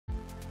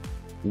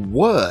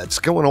What's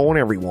going on,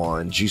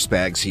 everyone?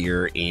 Juicebags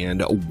here,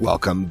 and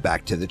welcome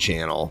back to the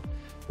channel.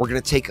 We're going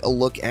to take a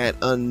look at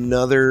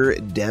another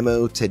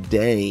demo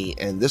today,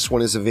 and this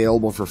one is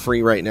available for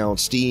free right now on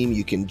Steam.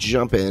 You can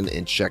jump in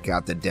and check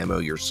out the demo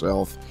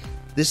yourself.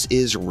 This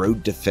is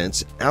Road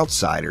Defense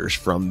Outsiders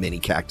from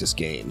Minicactus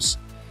Games.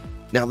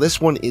 Now, this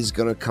one is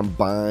going to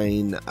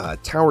combine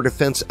tower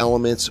defense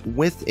elements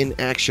with an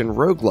action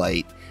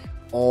roguelite,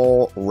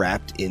 all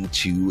wrapped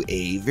into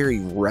a very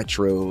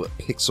retro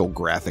pixel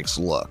graphics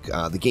look.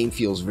 The game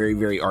feels very,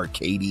 very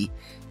arcadey.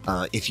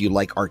 If you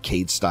like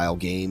arcade style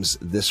games,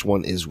 this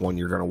one is one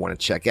you're going to want to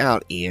check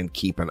out and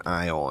keep an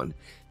eye on.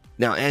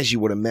 Now, as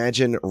you would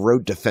imagine,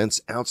 Road Defense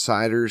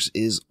Outsiders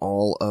is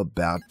all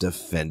about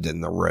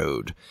defending the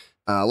road.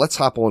 Let's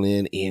hop on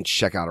in and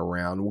check out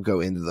around. We'll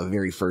go into the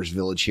very first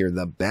village here,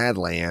 the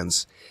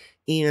Badlands.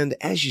 And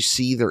as you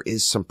see, there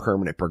is some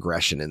permanent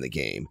progression in the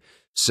game.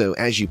 So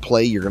as you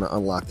play, you're going to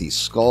unlock these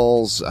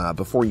skulls.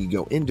 Before you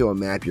go into a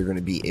map, you're going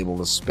to be able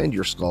to spend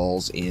your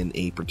skulls in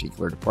a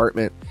particular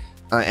department.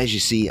 As you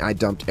see, I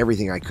dumped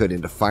everything I could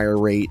into fire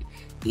rate,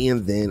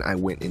 and then I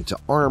went into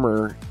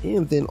armor,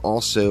 and then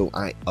also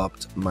I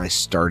upped my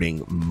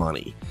starting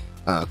money.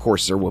 Of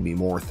course, there will be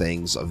more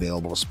things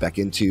available to spec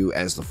into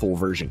as the full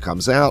version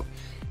comes out.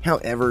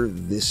 However,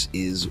 this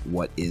is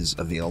what is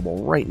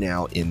available right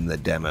now in the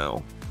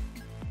demo.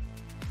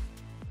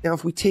 Now,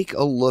 if we take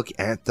a look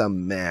at the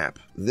map,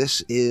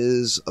 this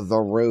is the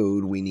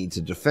road we need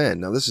to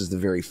defend. Now, this is the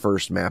very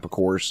first map, of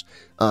course.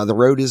 The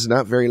road is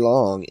not very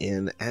long,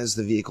 and as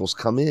the vehicles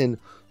come in,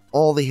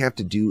 all they have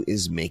to do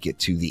is make it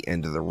to the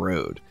end of the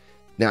road.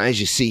 Now,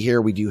 as you see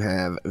here, we do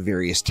have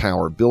various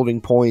tower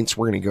building points.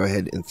 We're going to go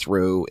ahead and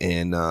throw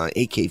an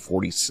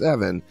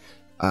AK-47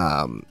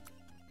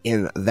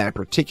 in that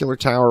particular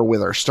tower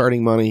with our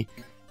starting money.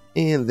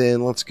 And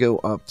then let's go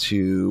up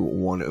to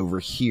one over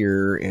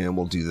here, and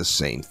we'll do the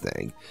same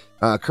thing.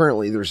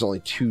 Currently, there's only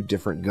two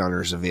different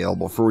gunners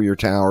available for your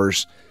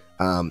towers,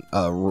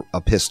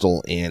 a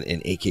pistol and an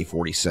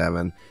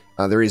AK-47.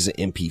 There is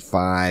an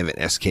MP5,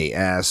 an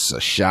SKS,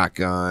 a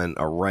shotgun,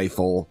 a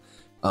rifle,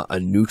 a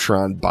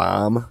neutron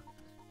bomb,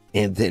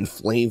 and then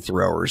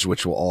flamethrowers,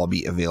 which will all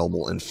be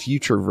available in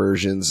future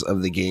versions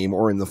of the game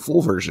or in the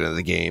full version of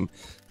the game.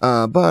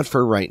 But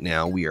for right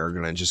now, we are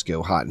going to just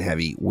go hot and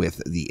heavy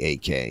with the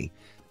AK.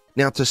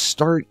 Now, to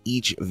start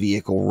each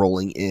vehicle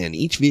rolling in,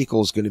 each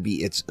vehicle is going to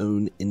be its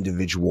own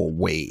individual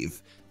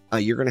wave.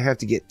 You're going to have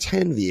to get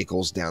 10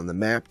 vehicles down the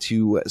map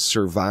to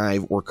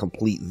survive or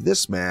complete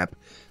this map.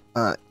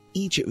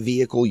 Each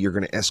vehicle you're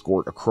going to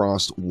escort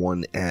across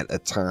one at a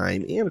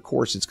time, and of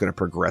course, it's going to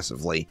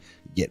progressively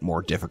get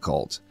more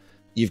difficult.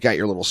 You've got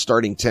your little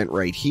starting tent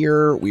right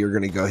here. We are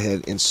going to go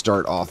ahead and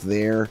start off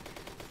there.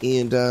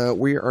 And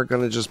we are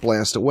going to just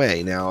blast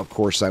away. Now, of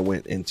course, I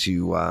went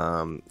into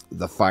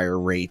the fire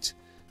rate.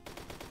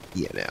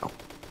 Yeah, now,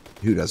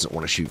 who doesn't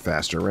want to shoot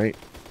faster, right?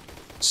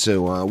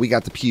 So we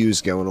got the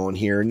pews going on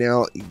here.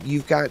 Now,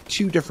 you've got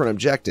two different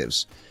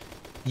objectives.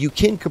 You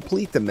can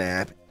complete the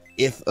map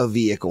if a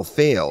vehicle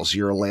fails.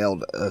 You're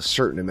allowed a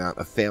certain amount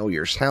of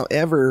failures.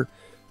 However,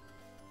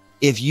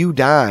 if you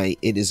die,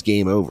 it is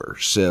game over.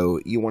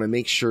 So you want to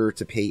make sure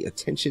to pay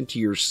attention to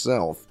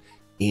yourself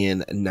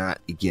and not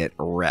get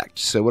wrecked.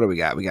 So what do we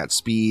got? We got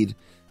speed,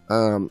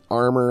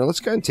 armor. Let's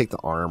go ahead and take the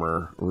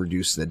armor,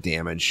 reduce the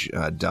damage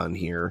done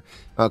here.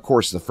 Of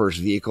course, the first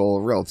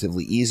vehicle,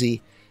 relatively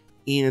easy.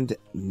 And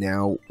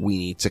now we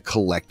need to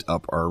collect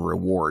up our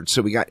reward.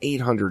 So we got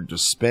 800 to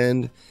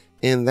spend,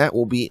 and that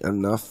will be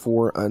enough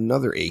for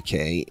another AK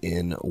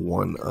in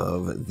one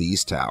of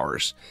these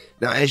towers.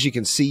 Now, as you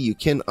can see, you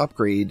can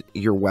upgrade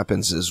your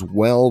weapons as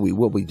well. We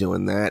will be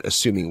doing that,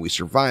 assuming we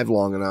survive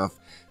long enough.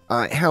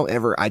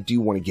 However, I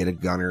do want to get a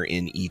gunner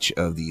in each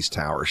of these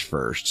towers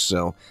first.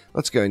 So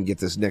let's go ahead and get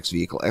this next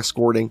vehicle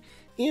escorting.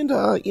 And,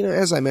 you know,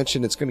 as I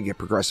mentioned, it's going to get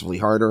progressively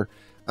harder.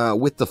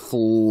 With the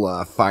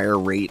full fire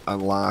rate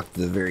unlocked,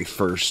 the very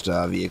first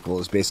vehicle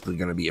is basically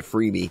going to be a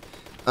freebie.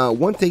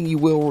 One thing you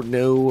will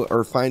know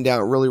or find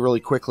out really, really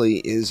quickly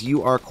is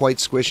you are quite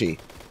squishy.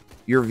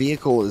 Your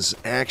vehicle is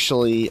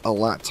actually a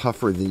lot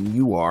tougher than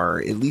you are,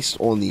 at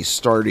least on these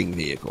starting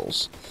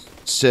vehicles.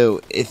 So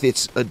if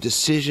it's a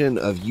decision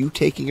of you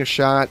taking a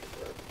shot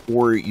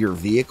or your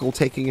vehicle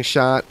taking a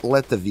shot,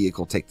 let the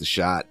vehicle take the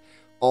shot.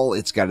 All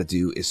it's got to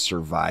do is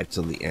survive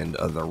till the end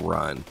of the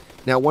run.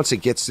 Now, once it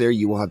gets there,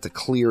 you will have to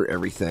clear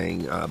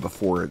everything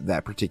before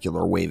that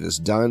particular wave is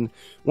done.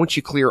 Once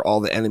you clear all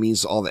the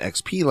enemies, all the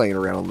XP laying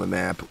around on the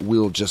map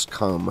will just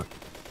come.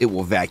 It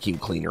will vacuum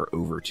cleaner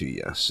over to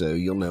you. So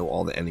you'll know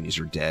all the enemies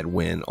are dead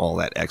when all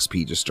that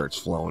XP just starts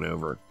flowing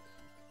over.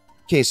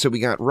 Okay, so we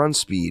got run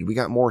speed, we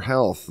got more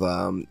health,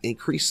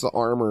 increase the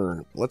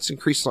armor. Let's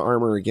increase the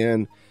armor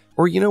again.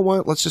 Or you know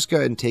what? Let's just go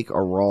ahead and take a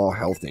raw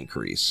health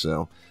increase.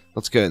 So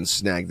let's go ahead and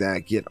snag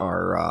that, get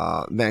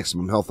our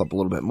maximum health up a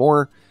little bit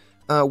more.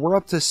 We're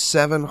up to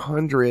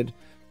 700,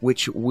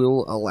 which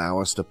will allow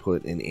us to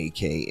put an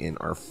AK in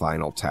our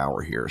final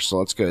tower here. So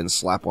let's go ahead and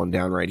slap one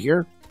down right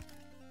here.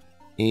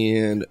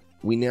 And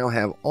we now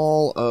have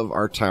all of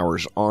our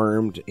towers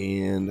armed,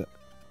 and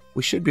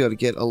we should be able to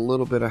get a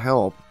little bit of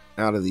help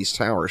out of these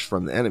towers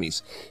from the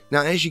enemies.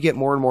 Now, as you get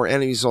more and more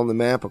enemies on the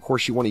map, of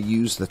course, you want to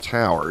use the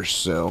towers.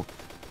 So,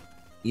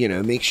 you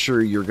know, make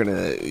sure you're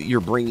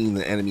bringing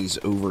the enemies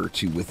over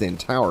to within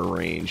tower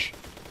range.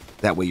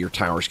 That way your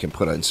towers can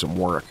put in some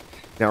work.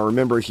 Now,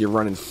 remember, if you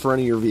run in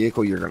front of your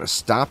vehicle, you're going to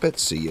stop it.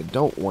 So you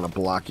don't want to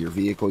block your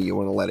vehicle. You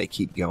want to let it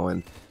keep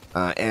going.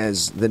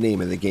 As the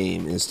name of the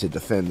game is to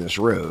defend this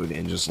road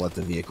and just let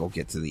the vehicle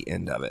get to the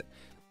end of it.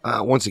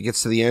 Once it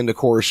gets to the end, of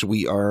course,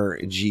 we are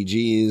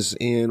GG's,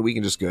 and we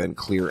can just go ahead and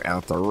clear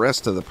out the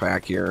rest of the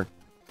pack here.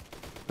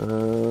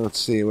 Let's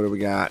see, what do we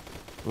got?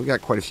 We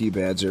got quite a few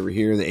bads over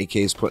here. The AK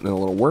is putting in a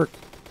little work.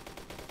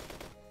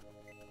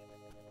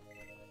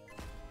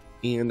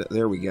 And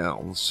there we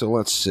go. So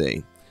let's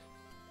see.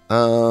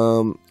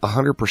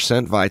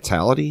 100%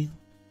 vitality.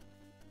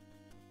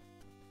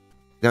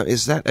 Now,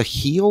 is that a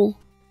heal?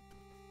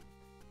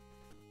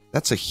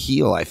 That's a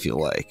heal, I feel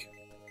like.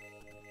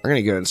 I'm going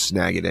to go ahead and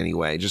snag it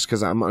anyway, just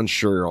because I'm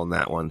unsure on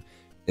that one.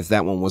 If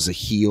that one was a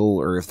heal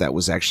or if that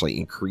was actually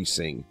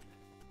increasing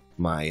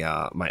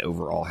my my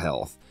overall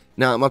health.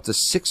 Now, I'm up to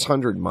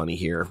 600 money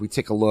here. If we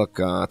take a look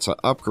to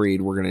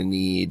upgrade, we're going to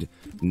need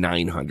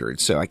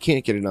 900. So I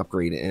can't get an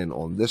upgrade in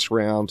on this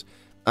round.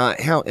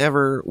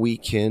 However, we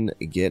can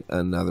get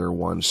another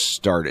one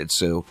started.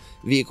 So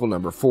vehicle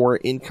number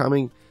 4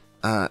 incoming.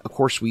 Of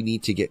course, we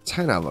need to get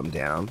 10 of them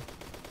down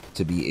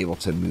to be able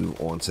to move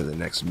on to the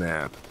next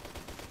map.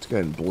 Let's go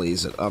ahead and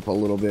blaze it up a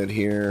little bit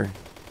here.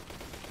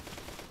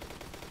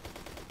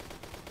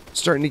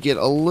 Starting to get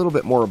a little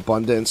bit more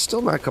abundant.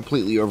 Still not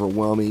completely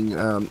overwhelming.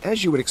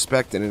 As you would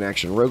expect in an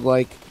action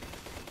roguelike,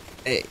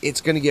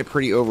 it's going to get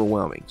pretty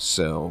overwhelming.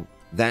 So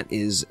that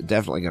is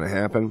definitely going to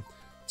happen.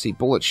 Let's see,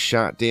 bullet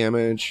shot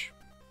damage.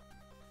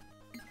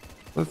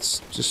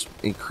 Let's just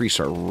increase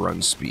our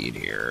run speed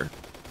here.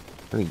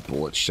 I think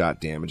bullet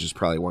shot damage is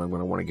probably what I'm going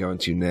to want to go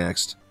into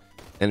next.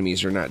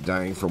 Enemies are not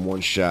dying from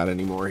one shot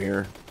anymore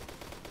here.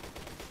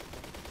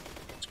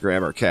 Let's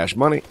grab our cash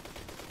money.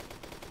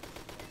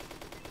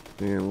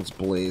 And let's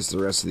blaze the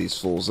rest of these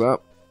fools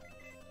up.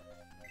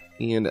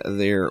 And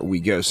there we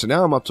go. So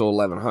now I'm up to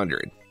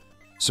 1100.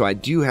 So I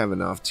do have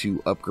enough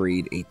to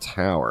upgrade a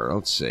tower.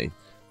 Let's see.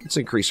 Let's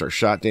increase our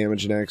shot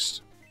damage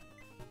next.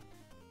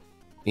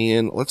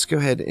 And let's go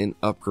ahead and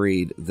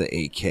upgrade the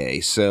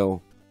AK.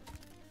 So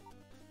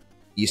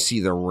you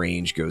see the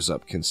range goes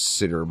up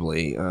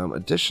considerably.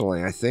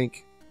 Additionally, I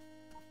think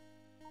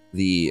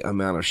the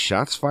amount of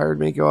shots fired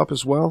may go up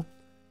as well.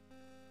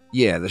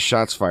 Yeah, the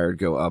shots fired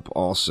go up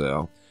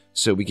also.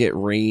 So we get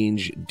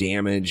range,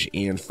 damage,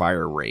 and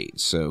fire rate.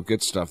 So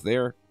good stuff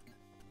there.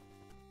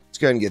 Let's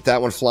go ahead and get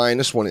that one flying.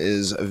 This one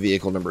is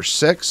vehicle number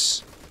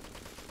 6.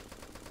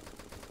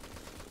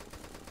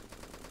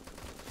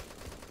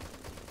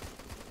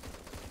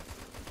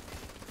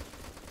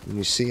 And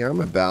you see,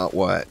 I'm about,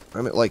 what?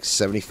 I'm at like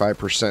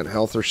 75%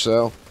 health or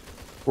so.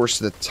 Of course,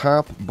 the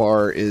top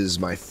bar is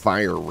my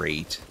fire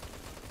rate.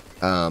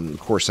 Of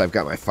course, I've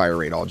got my fire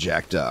rate all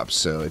jacked up,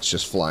 so it's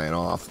just flying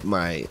off.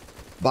 My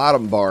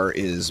bottom bar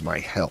is my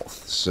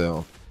health,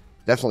 so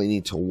definitely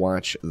need to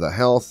watch the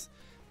health.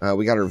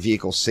 We got our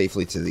vehicle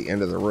safely to the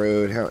end of the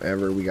road.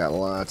 However, we got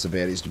lots of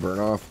baddies to burn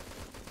off.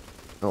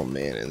 Oh,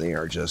 man, and they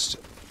are just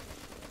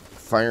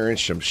firing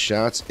some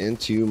shots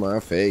into my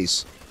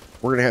face.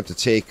 We're gonna have to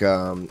take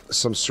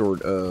some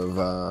sort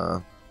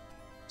of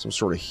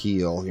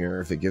heal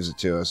here if it gives it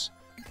to us.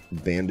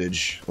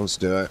 Bandage. Let's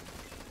do it.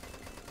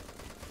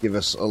 Give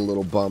us a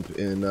little bump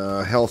in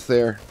health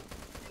there.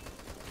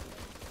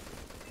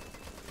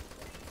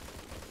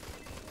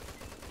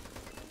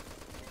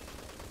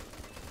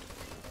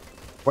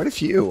 Quite a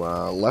few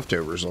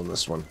leftovers on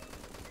this one.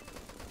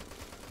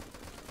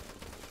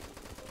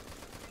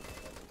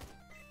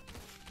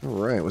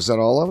 Alright, was that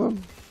all of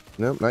them?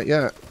 Nope, not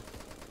yet.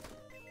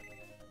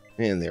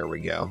 And there we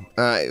go.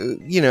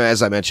 You know,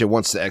 as I mentioned,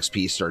 once the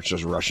XP starts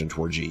just rushing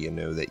towards you, you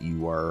know that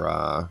you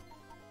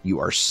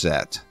are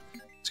set.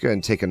 Let's go ahead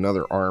and take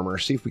another armor.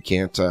 See if we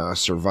can't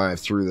survive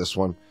through this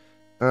one.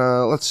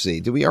 Let's see.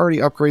 Did we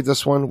already upgrade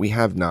this one? We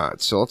have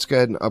not. So let's go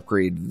ahead and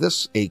upgrade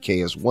this AK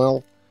as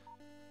well.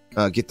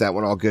 Get that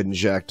one all good and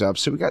jacked up.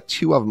 So we got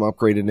 2 of them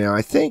upgraded now.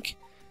 I think,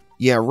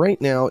 yeah, right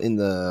now in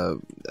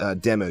the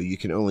demo, you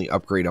can only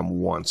upgrade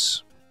them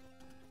once.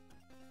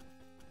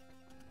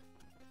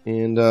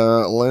 And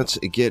let's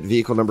get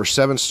vehicle number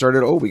 7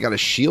 started. Oh, we got a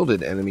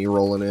shielded enemy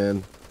rolling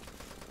in.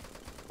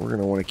 We're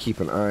going to want to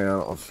keep an eye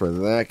out for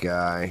that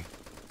guy.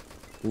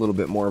 A little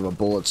bit more of a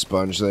bullet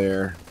sponge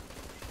there.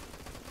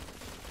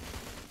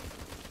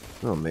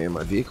 Oh, man,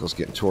 my vehicle's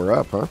getting tore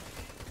up, huh?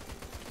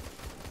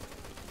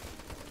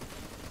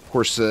 Of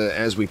course,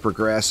 as we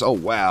progress... Oh,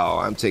 wow,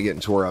 I'm getting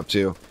tore up,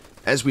 too.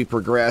 As we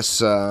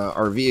progress,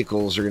 our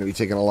vehicles are going to be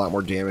taking a lot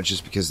more damage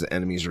just because the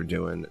enemies are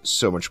doing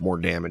so much more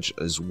damage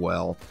as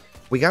well.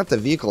 We got the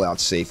vehicle out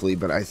safely,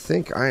 but I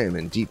think I am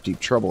in deep, deep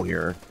trouble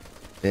here.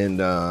 And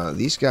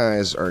these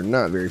guys are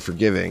not very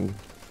forgiving.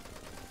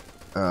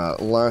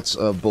 Lots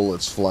of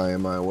bullets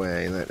flying my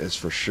way, that is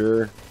for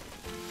sure.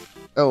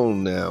 Oh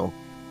no.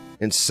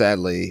 And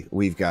sadly,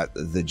 we've got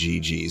the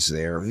GGs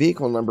there.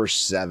 Vehicle number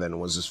 7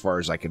 was as far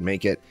as I could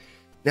make it.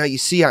 Now, you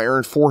see I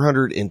earned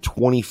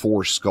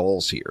 424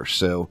 skulls here,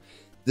 so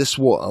this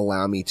will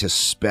allow me to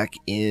spec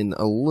in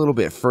a little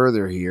bit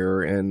further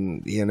here,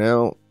 and, you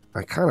know,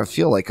 I kind of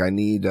feel like I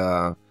need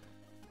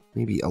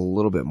maybe a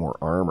little bit more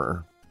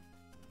armor.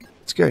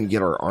 Let's go ahead and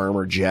get our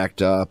armor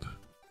jacked up,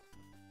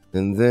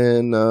 and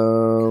then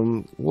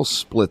we'll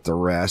split the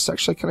rest.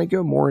 Actually, can I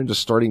go more into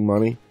starting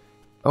money?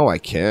 Oh, I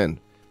can.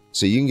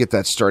 So you can get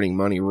that starting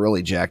money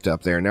really jacked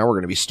up there. Now we're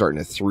going to be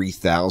starting at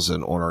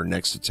 3,000 on our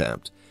next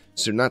attempt.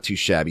 So not too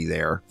shabby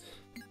there.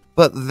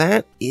 But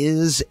that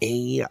is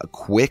a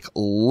quick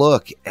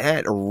look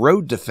at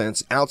Road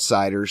Defense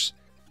Outsiders.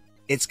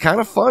 It's kind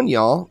of fun,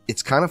 y'all.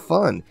 It's kind of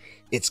fun.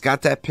 It's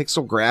got that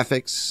pixel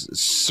graphics,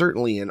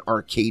 certainly an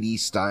arcadey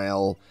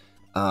style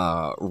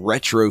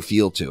retro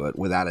feel to it,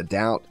 without a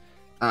doubt.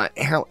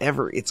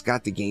 However, it's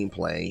got the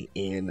gameplay,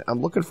 and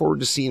I'm looking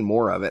forward to seeing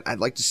more of it. I'd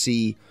like to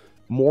see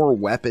more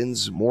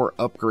weapons, more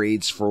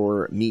upgrades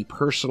for me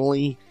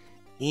personally,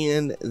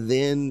 and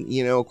then,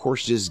 you know, of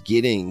course, just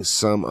getting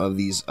some of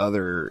these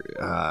other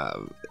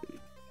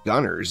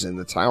gunners and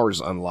the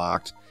towers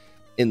unlocked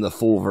in the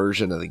full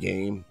version of the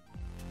game.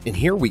 And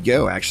here we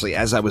go. Actually,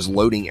 as I was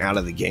loading out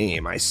of the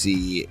game, I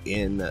see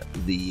in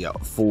the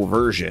full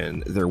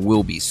version there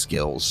will be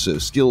skills. So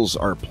skills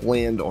are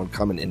planned on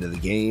coming into the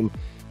game.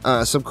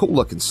 Some cool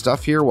looking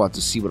stuff here. We'll have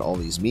to see what all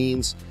these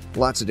means.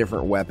 Lots of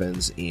different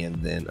weapons, and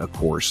then, of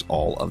course,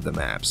 all of the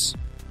maps.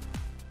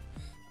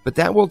 But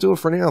that will do it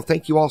for now.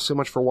 Thank you all so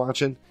much for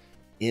watching,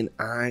 and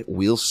I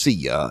will see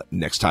ya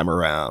next time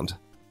around.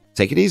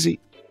 Take it easy.